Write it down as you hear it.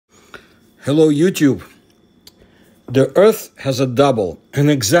Hello, YouTube. The Earth has a double, an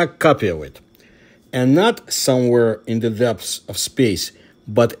exact copy of it. And not somewhere in the depths of space,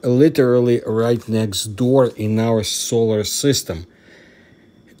 but literally right next door in our solar system.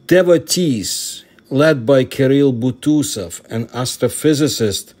 Devotees, led by Kirill Butusov, an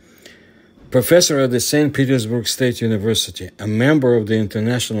astrophysicist, professor at the St. Petersburg State University, a member of the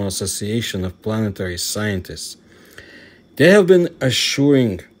International Association of Planetary Scientists. They have been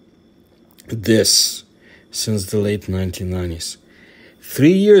assuring this since the late 1990s.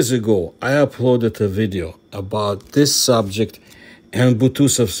 3 years ago, I uploaded a video about this subject and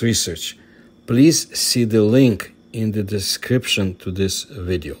Butusov's research. Please see the link in the description to this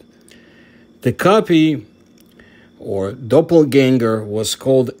video. The copy, or Doppelganger, was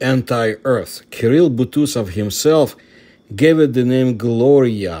called Anti-Earth. Kirill Butusov himself gave it the name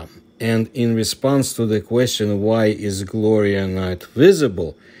Gloria, and in response to the question, why is Gloria not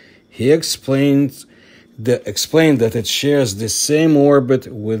visible, he explained that it shares the same orbit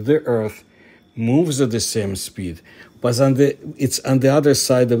with the Earth, moves at the same speed, but it's on the other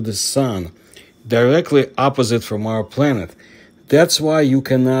side of the Sun, directly opposite from our planet. That's why you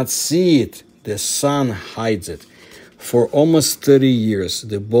cannot see it. The Sun hides it. For almost 30 years,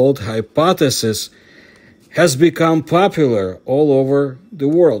 the bold hypothesis has become popular all over the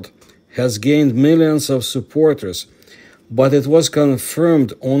world, has gained millions of supporters, but it was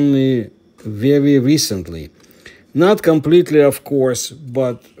confirmed only very recently. Not completely, of course,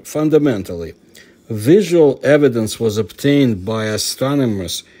 but fundamentally. Visual evidence was obtained by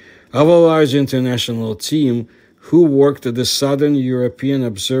astronomers of a large international team who worked at the Southern European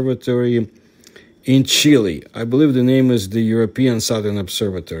Observatory in Chile. I believe the name is the European Southern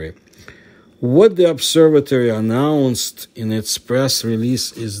Observatory. What the observatory announced in its press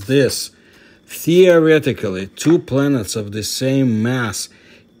release is this: theoretically, two planets of the same mass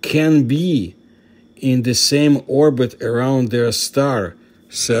can be in the same orbit around their star,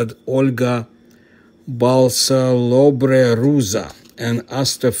 said Olga Balsalobreruza, an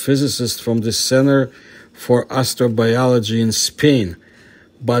astrophysicist from the Center for Astrobiology in Spain.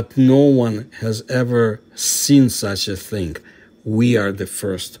 But no one has ever seen such a thing. We are the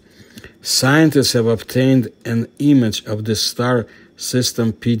first. Scientists have obtained an image of the star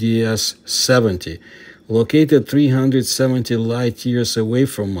system PDS 70, located 370 light years away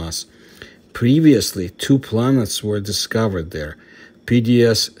from us. Previously, two planets were discovered there,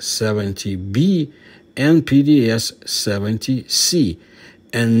 PDS 70b and PDS 70c,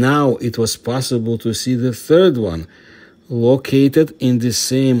 and now it was possible to see the third one, located in the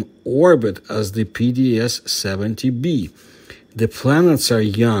same orbit as the PDS 70b. The planets are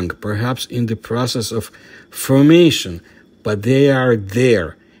young, perhaps in the process of formation, but they are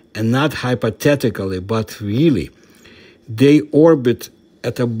there, and not hypothetically, but really. They orbit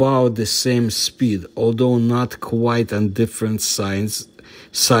at about the same speed, although not quite on different sides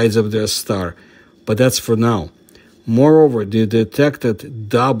of their star, but that's for now. Moreover, the detected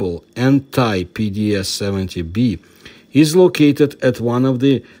double anti-PDS 70b is located at one of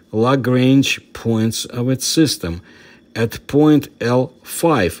the Lagrange points of its system, at point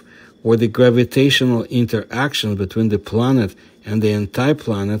L5, where the gravitational interaction between the planet and the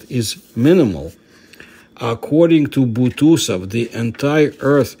anti-planet is minimal. According to Butusov, the entire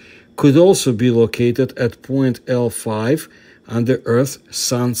Earth could also be located at point L5 on the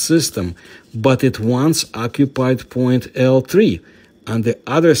Earth-Sun system, but it once occupied point L3 on the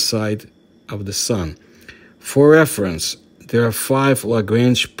other side of the Sun. For reference, there are 5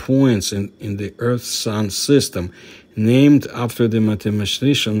 Lagrange points in the Earth-Sun system, named after the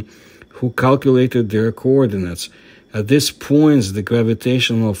mathematician who calculated their coordinates. At these points, the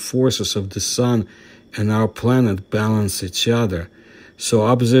gravitational forces of the Sun and our planet balance each other. So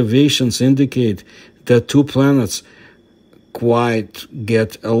observations indicate that two planets quite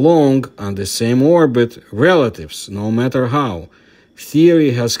get along on the same orbit, relatives, no matter how.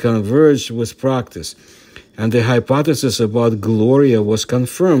 Theory has converged with practice, and the hypothesis about Gloria was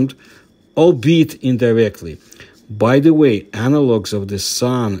confirmed, albeit indirectly. By the way, analogs of the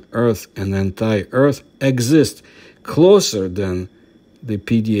Sun, Earth, and anti-Earth exist closer than the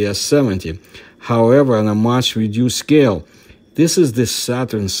PDS 70. However, on a much reduced scale. This is the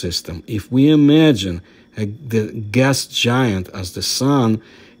Saturn system. If we imagine the gas giant as the Sun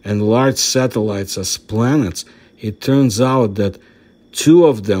and large satellites as planets, it turns out that two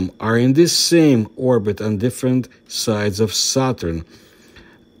of them are in the same orbit on different sides of Saturn,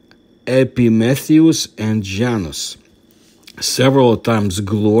 Epimetheus and Janus. Several times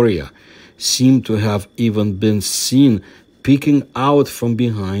Gloria seemed to have even been seen peeking out from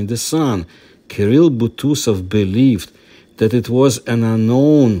behind the Sun. Kirill Butusov believed that it was an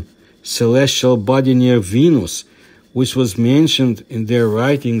unknown celestial body near Venus, which was mentioned in their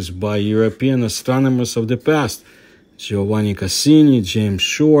writings by European astronomers of the past, Giovanni Cassini, James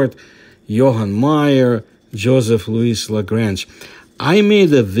Short, Johann Meyer, Joseph Louis Lagrange. I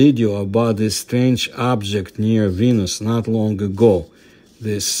made a video about this strange object near Venus not long ago,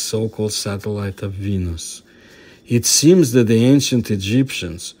 this so-called satellite of Venus. It seems that the ancient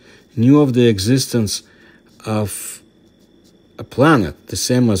Egyptians knew of the existence of a planet, the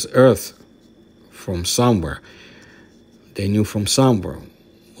same as Earth, from somewhere. They knew from somewhere.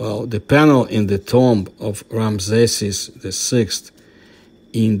 Well, the panel in the tomb of Ramesses VI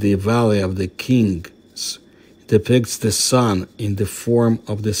in the Valley of the Kings depicts the sun in the form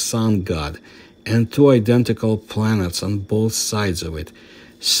of the sun god and two identical planets on both sides of it.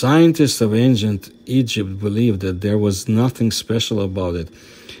 Scientists of ancient Egypt believed that there was nothing special about it.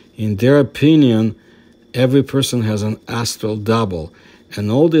 In their opinion, every person has an astral double,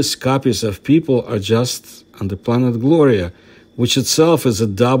 and all these copies of people are just on the planet Gloria, which itself is a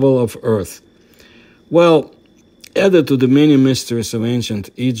double of Earth. Well, added to the many mysteries of ancient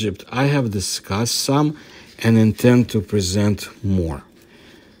Egypt, I have discussed some and intend to present more.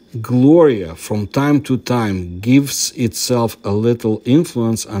 Gloria, from time to time, gives itself a little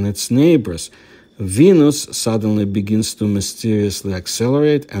influence on its neighbors. Venus suddenly begins to mysteriously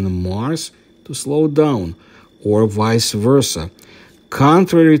accelerate and Mars to slow down, or vice versa,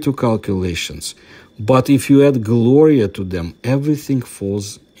 contrary to calculations. But if you add Gloria to them, everything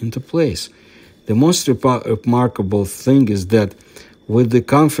falls into place. The most remarkable thing is that with the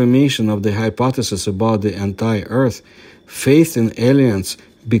confirmation of the hypothesis about the anti-Earth, faith in aliens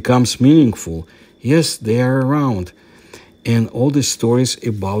becomes meaningful. Yes, they are around, and all the stories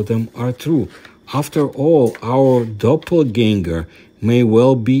about them are true. After all, our doppelganger may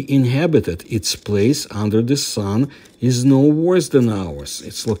well be inhabited. Its place under the sun is no worse than ours,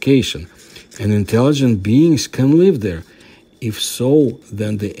 its location, and intelligent beings can live there. If so,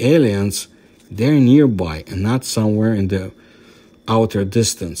 then the aliens, they're nearby and not somewhere in the outer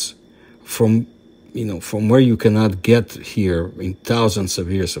distance from where you cannot get here in thousands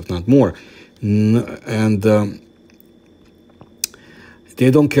of years, if not more. And they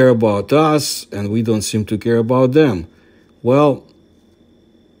don't care about us, and we don't seem to care about them. Well,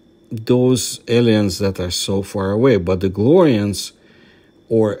 those aliens that are so far away, but the Glorians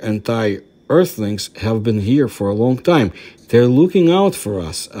or anti-Earthlings have been here for a long time. They're looking out for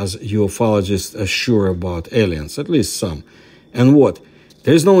us, as ufologists assure about aliens, at least some. And what?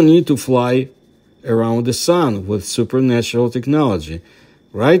 There's no need to fly around the sun with supernatural technology,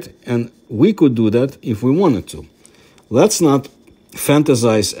 right? And we could do that if we wanted to. Let's not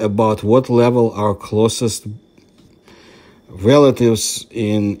fantasize about what level our closest relatives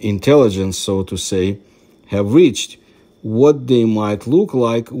in intelligence, so to say, have reached, what they might look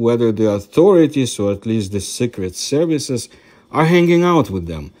like, whether the authorities or at least the secret services are hanging out with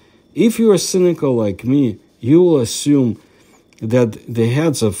them. If you are cynical like me, you will assume that the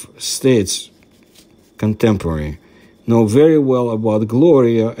heads of states contemporary know very well about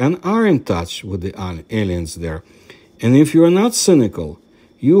Gloria and are in touch with the aliens there. And if you are not cynical,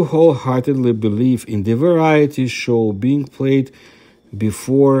 you wholeheartedly believe in the variety show being played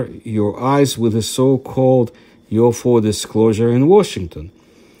before your eyes with the so-called UFO disclosure in Washington.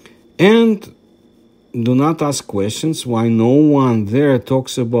 And do not ask questions why no one there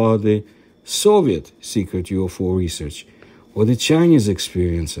talks about the Soviet secret UFO research or the Chinese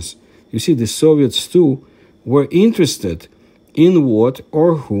experiences. You see, the Soviets too were interested in what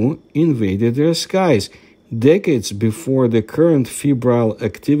or who invaded their skies decades before the current febrile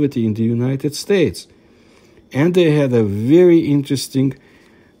activity in the United States. And they had a very interesting,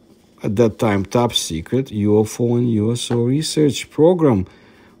 at that time, top secret UFO and USO research program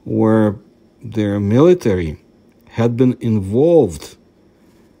where their military had been involved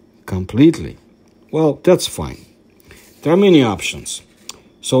completely. Well, that's fine. There are many options.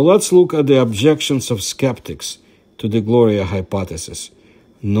 So let's look at the objections of skeptics to the Gloria hypothesis.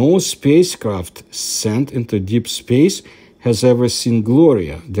 No spacecraft sent into deep space has ever seen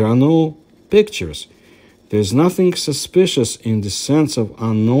Gloria. There are no pictures. There's nothing suspicious in the sense of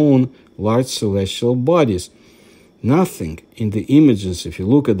unknown large celestial bodies. Nothing in the images, if you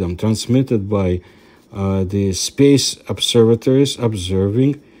look at them, transmitted by the space observatories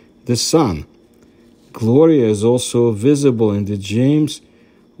observing the sun. Gloria is also visible in the James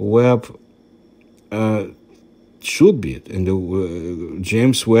Webb, should be in the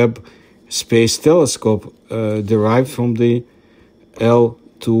James Webb Space Telescope derived from the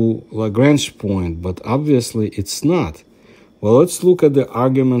L2 Lagrange point, but obviously it's not. Well, let's look at the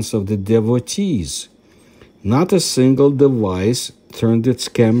arguments of the devotees. Not a single device turned its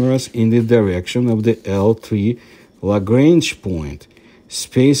cameras in the direction of the L3 Lagrange point.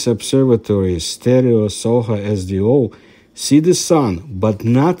 Space Observatory Stereo Soha SDO see the sun, but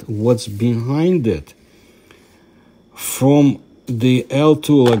not what's behind it. From the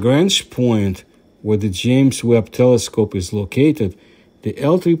L2 Lagrange point, where the James Webb Telescope is located, the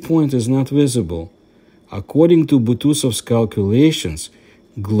L3 point is not visible. According to Butusov's calculations,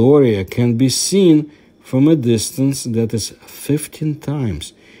 Gloria can be seen from a distance that is 15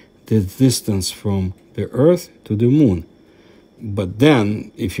 times the distance from the Earth to the Moon. But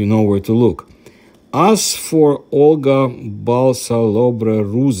then, if you know where to look. As for Olga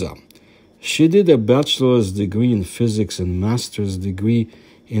Balsalobra-Ruza, she did a bachelor's degree in physics and master's degree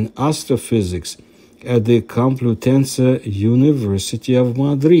in astrophysics at the Complutense University of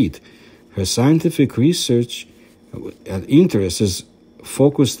Madrid. Her scientific research and interest is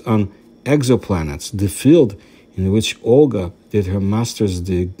focused on exoplanets, the field in which Olga did her master's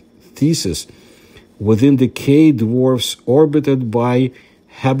thesis. Within the K dwarfs orbited by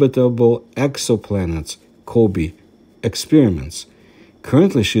habitable exoplanets, COBE experiments.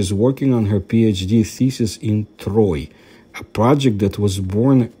 Currently, she is working on her PhD thesis in Troy, a project that was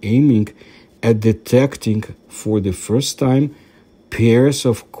born aiming at detecting for the first time pairs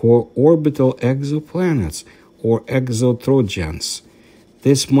of co-orbital exoplanets or exotrojans.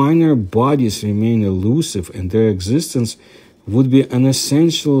 These minor bodies remain elusive, and their existence would be an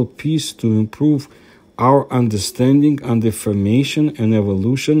essential piece to improve our understanding on the formation and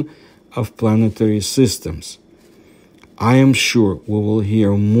evolution of planetary systems. I am sure we will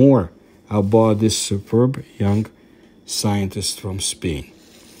hear more about this superb young scientist from Spain.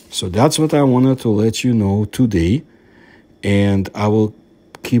 So that's what I wanted to let you know today, and I will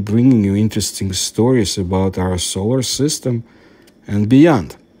keep bringing you interesting stories about our solar system and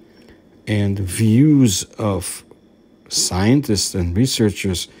beyond, and views of scientists and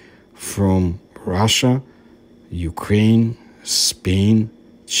researchers from Russia, Ukraine, Spain,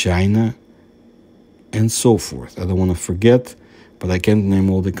 China, and so forth. I don't want to forget, but I can't name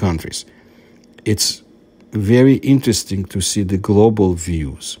all the countries. It's very interesting to see the global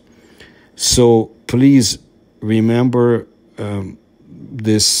views. So please remember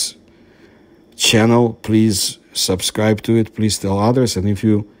this channel. Please subscribe to it. Please tell others. And if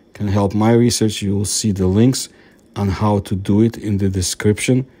you can help my research, you will see the links on how to do it in the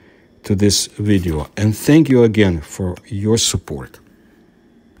description to this video. And thank you again for your support.